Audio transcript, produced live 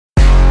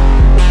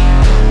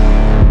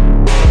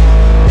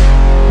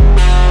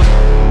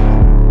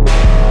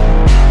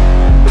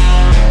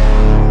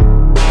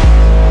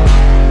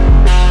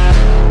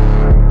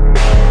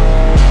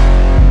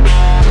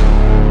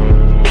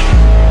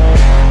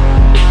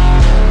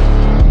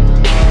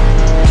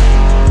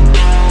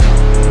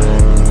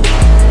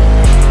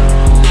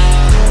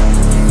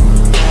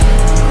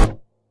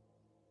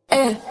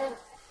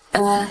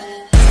Everything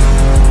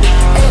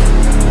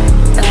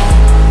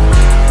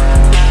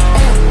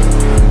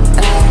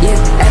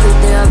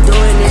I'm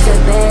doing is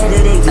just better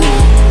than you.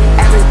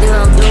 Everything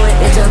I'm doing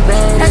is just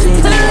better than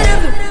you. That's a part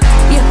of it.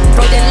 Yeah,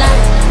 broke that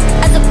line.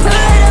 That's a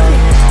part of it.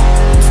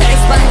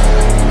 Satisfied.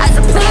 That's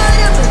a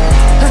part of it.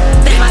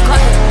 Fix my car.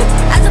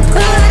 That's a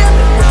part of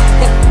it.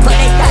 But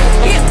they got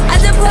it. Yeah,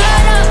 that's a part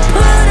of it.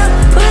 Put up.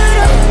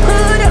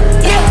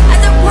 Yeah,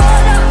 that's a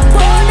part of it.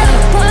 Put up.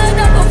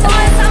 Before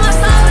it's time I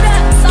sold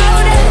it.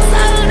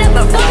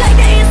 Before like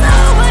that it's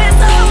over.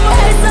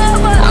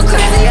 I'm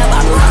crazy up.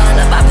 I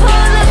pull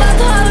up.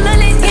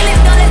 Let's get it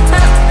done. Let's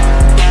turn.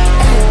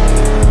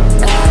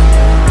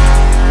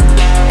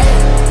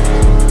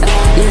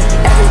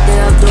 Yeah, everything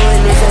I'm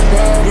doing is just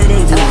better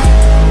than you.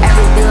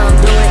 Everything I'm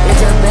doing is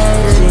just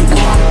better than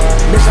you.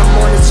 Bitch, I'm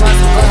on the charts,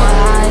 I'm going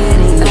higher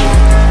than you.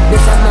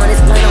 Bitch, I'm on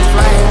this plane, I'm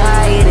flying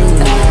higher than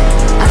you.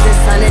 I just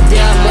signed a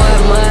deal, I'm more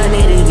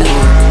money than you.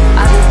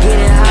 I been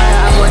getting higher,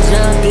 I'm more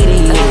junkie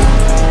than you.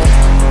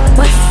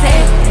 What you say?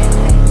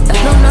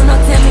 No,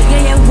 tell me,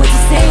 yeah, what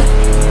you say?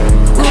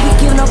 We be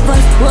giving no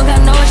fucks, we don't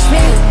got no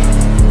respect.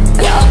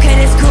 Yeah, okay,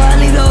 that's cool, I'll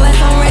leave your ass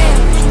on red.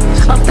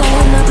 I'm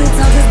pulling up and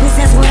talking, bitch,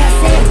 that's what I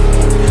said.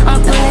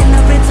 I'm pulling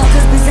up and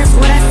talking, bitch, that's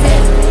what I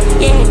said.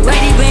 Yeah,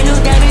 ready, brand new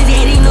diamonds,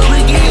 yeah, they know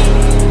again.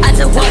 I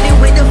just walked in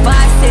with the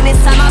vibe sitting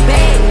inside my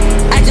bed.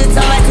 I just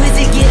told my twist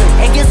to get him,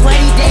 and guess what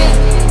he did?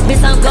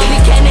 Bitch, I'm gon' be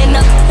canning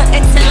up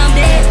until I'm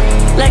dead.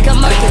 Like a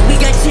market, we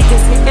got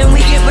chickens, and we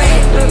get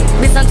bread.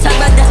 Bitch, I'm talking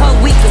about the whole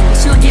weekend,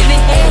 she'll give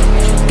it head.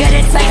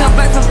 Gotta take a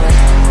break from